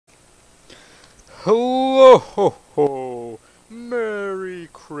Ho ho ho! Merry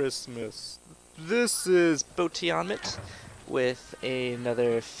Christmas! This is Botionmet with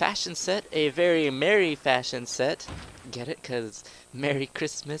another fashion set, a very merry fashion set. Get it? Cause Merry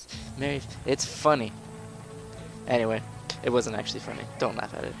Christmas, It's funny. Anyway, it wasn't actually funny. Don't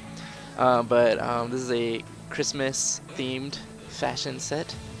laugh at it. But this is a Christmas-themed fashion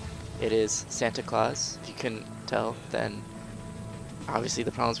set. It is Santa Claus. If you couldn't tell, then obviously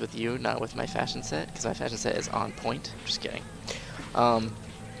the problem's with you, not with my fashion set, because my fashion set is on point. Just kidding.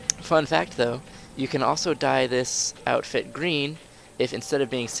 Fun fact though, you can also dye this outfit green if instead of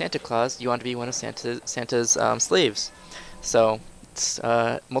being Santa Claus, you want to be one of Santa's slaves. So it's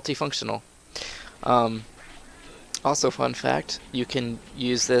multifunctional. Also fun fact, you can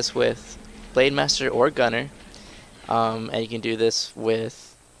use this with Blade Master or Gunner, and you can do this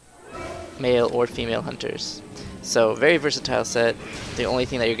with male or female hunters. So very versatile set. The only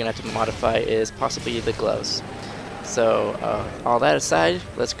thing that you're going to have to modify is possibly the gloves. So all that aside,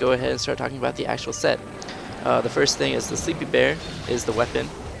 let's go ahead and start talking about the actual set. The first thing is the Sleepy Bear is the weapon.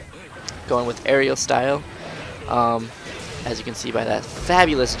 Going with aerial style, as you can see by that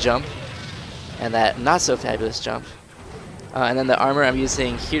fabulous jump and that not so fabulous jump. And then the armor, I'm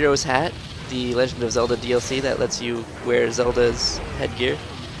using Hero's Hat, the Legend of Zelda DLC that lets you wear Zelda's headgear.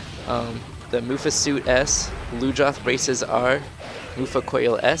 The Moofah Suit S, Ludroth Braces R, Moofah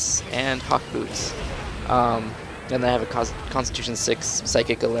Coil S, and Hawkboots. And I have a Constitution 6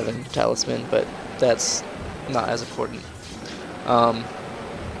 Psychic 11 Talisman, but that's not as important. The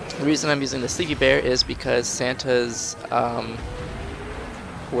reason I'm using the Sleepy Bear is because Santa's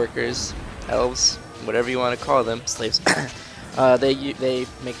workers, elves, whatever you want to call them, slaves, they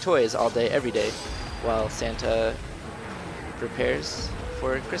make toys all day, every day, while Santa prepares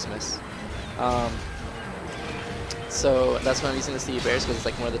for Christmas. So that's why I'm using the Sleepy Bears, because it's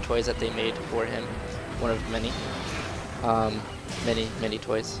like one of the toys that they made for him. One of many, many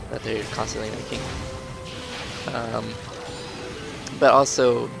toys that they're constantly making. But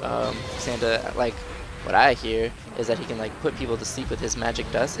also, Santa, like, what I hear is that he can like put people to sleep with his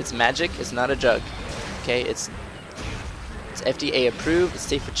magic dust. It's magic, it's not a drug. Okay, it's FDA approved, it's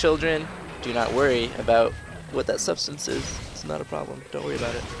safe for children. Do not worry about what that substance is. It's not a problem. Don't worry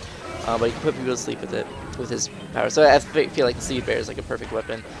about it. But you can put people to sleep with it, with his power. So I feel like the Sleepy Bear is like a perfect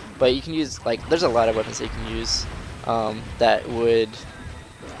weapon. But you can use, like, there's a lot of weapons that you can use that would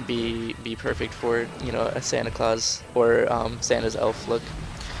be perfect for, you know, a Santa Claus or Santa's elf look.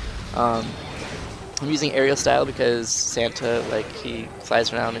 I'm using aerial style because Santa, like, he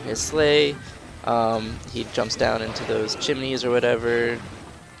flies around in his sleigh. He jumps down into those chimneys or whatever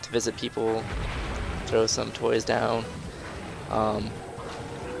to visit people, throw some toys down.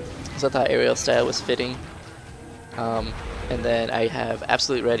 So I thought aerial style was fitting. And then I have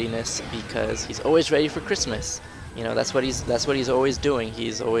absolute readiness because he's always ready for Christmas. You know, that's what he's always doing.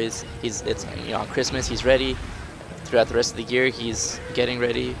 It's you know, on Christmas he's ready. Throughout the rest of the year he's getting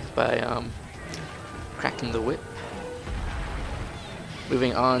ready by cracking the whip.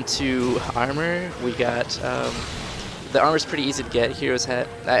 Moving on to armor, we got the armor's pretty easy to get. Hero's Hat.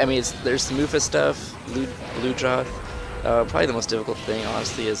 I mean, there's the Moofah stuff, Ludroth. Probably the most difficult thing,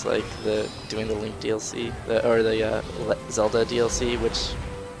 honestly, is like doing the Link DLC or the Zelda DLC, which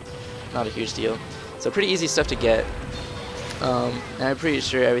not a huge deal. So pretty easy stuff to get. And I'm pretty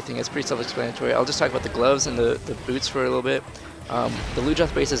sure everything is pretty self-explanatory. I'll just talk about the gloves and the boots for a little bit. The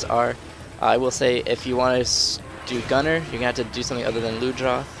Ludroth braces are, I will say, if you want to do Gunner, you're gonna have to do something other than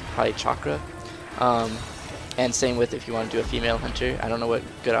Ludroth, probably Chakra. And same with if you want to do a female hunter. I don't know what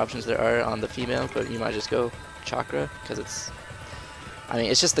good options there are on the female, but you might just go Chakra, because it's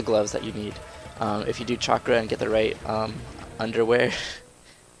just the gloves that you need. If you do Chakra and get the right underwear,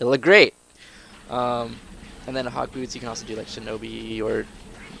 it'll look great. And then Hawkboots, you can also do like Shinobi, or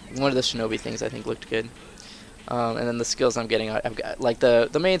one of the Shinobi things I think looked good. And then the skills I'm getting, I've got like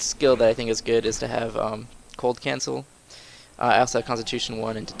the main skill that I think is good is to have Cold Cancel. I also have Constitution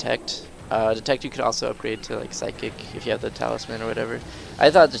 1 and Detect. Detect you could also upgrade to like Psychic if you have the Talisman or whatever. I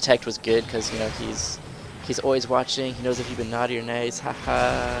thought Detect was good because, you know, he's always watching. He knows if you've been naughty or nice.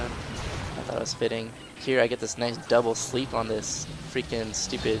 Haha. I thought it was fitting. Here I get this nice double sleep on this freaking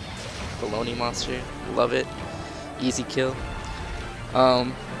stupid baloney monster. Love it. Easy kill.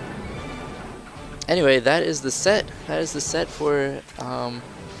 Anyway, that is the set. That is the set for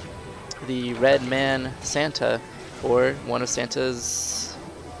the Red Man Santa, or one of Santa's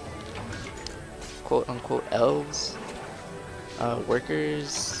quote-unquote elves, workers,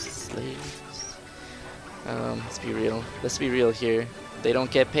 slaves. Let's be real. Let's be real here. They don't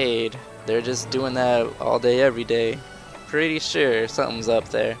get paid. They're just doing that all day, every day. Pretty sure something's up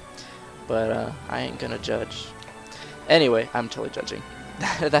there. but I ain't gonna judge. Anyway, I'm totally judging.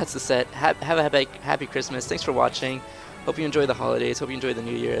 That's the set. Have a happy Christmas. Thanks for watching. Hope you enjoy the holidays. Hope you enjoy the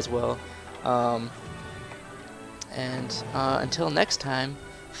new year as well. And until next time,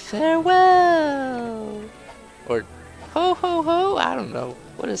 farewell! Or ho ho ho? I don't know.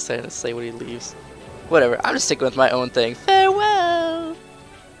 What does Santa say when he leaves? Whatever. I'm just sticking with my own thing. Farewell!